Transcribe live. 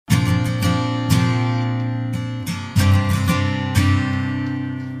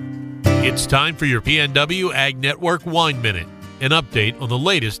It's time for your PNW Ag Network Wine Minute, an update on the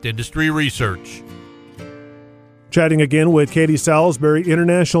latest industry research. Chatting again with Katie Salisbury,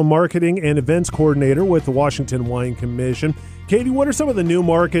 International Marketing and Events Coordinator with the Washington Wine Commission. Katie, what are some of the new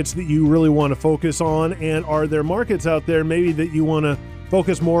markets that you really want to focus on, and are there markets out there maybe that you want to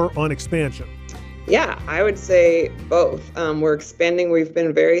focus more on expansion? Yeah, I would say both. We're expanding. We've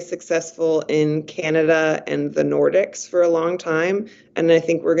been very successful in Canada and the Nordics for a long time, and I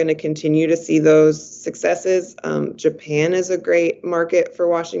think we're going to continue to see those successes. Japan is a great market for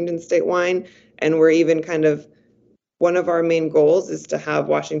Washington State wine, and we're even one of our main goals is to have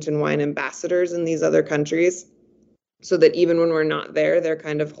Washington wine ambassadors in these other countries so that even when we're not there, they're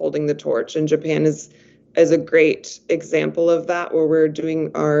kind of holding the torch. And Japan is a great example of that, where we're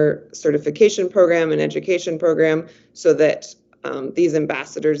doing our certification program and education program so that these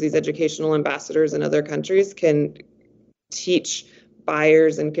ambassadors, these educational ambassadors in other countries can teach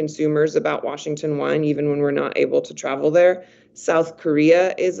buyers and consumers about Washington wine, even when we're not able to travel there. South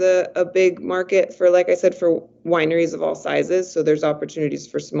Korea is a big market for, like I said, for wineries of all sizes. So there's opportunities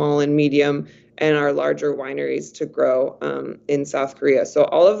for small and medium and our larger wineries to grow in South Korea. So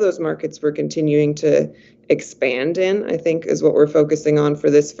all of those markets we're continuing to expand in, I think, is what we're focusing on for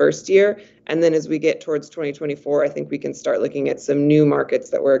this first year. And then as we get towards 2024, I think we can start looking at some new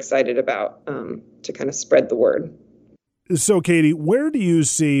markets that we're excited about to kind of spread the word. So, Katie, where do you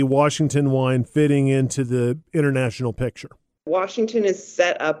see Washington wine fitting into the international picture? Washington is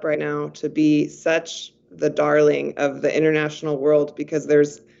set up right now to be such the darling of the international world because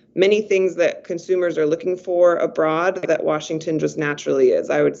there's many things that consumers are looking for abroad that Washington just naturally is.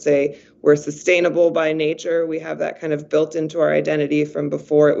 I would say we're sustainable by nature. We have that kind of built into our identity from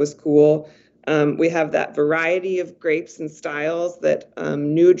before it was cool. We have that variety of grapes and styles that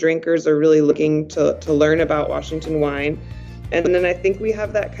new drinkers are really looking to learn about Washington wine. And then I think we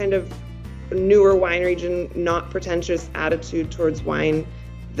have that kind of newer wine region, not pretentious attitude towards wine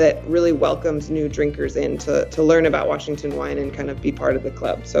that really welcomes new drinkers in to learn about Washington wine and kind of be part of the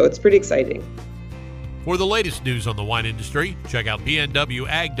club. So it's pretty exciting. For the latest news on the wine industry, check out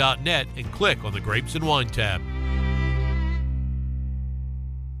pnwag.net and click on the Grapes and Wine tab.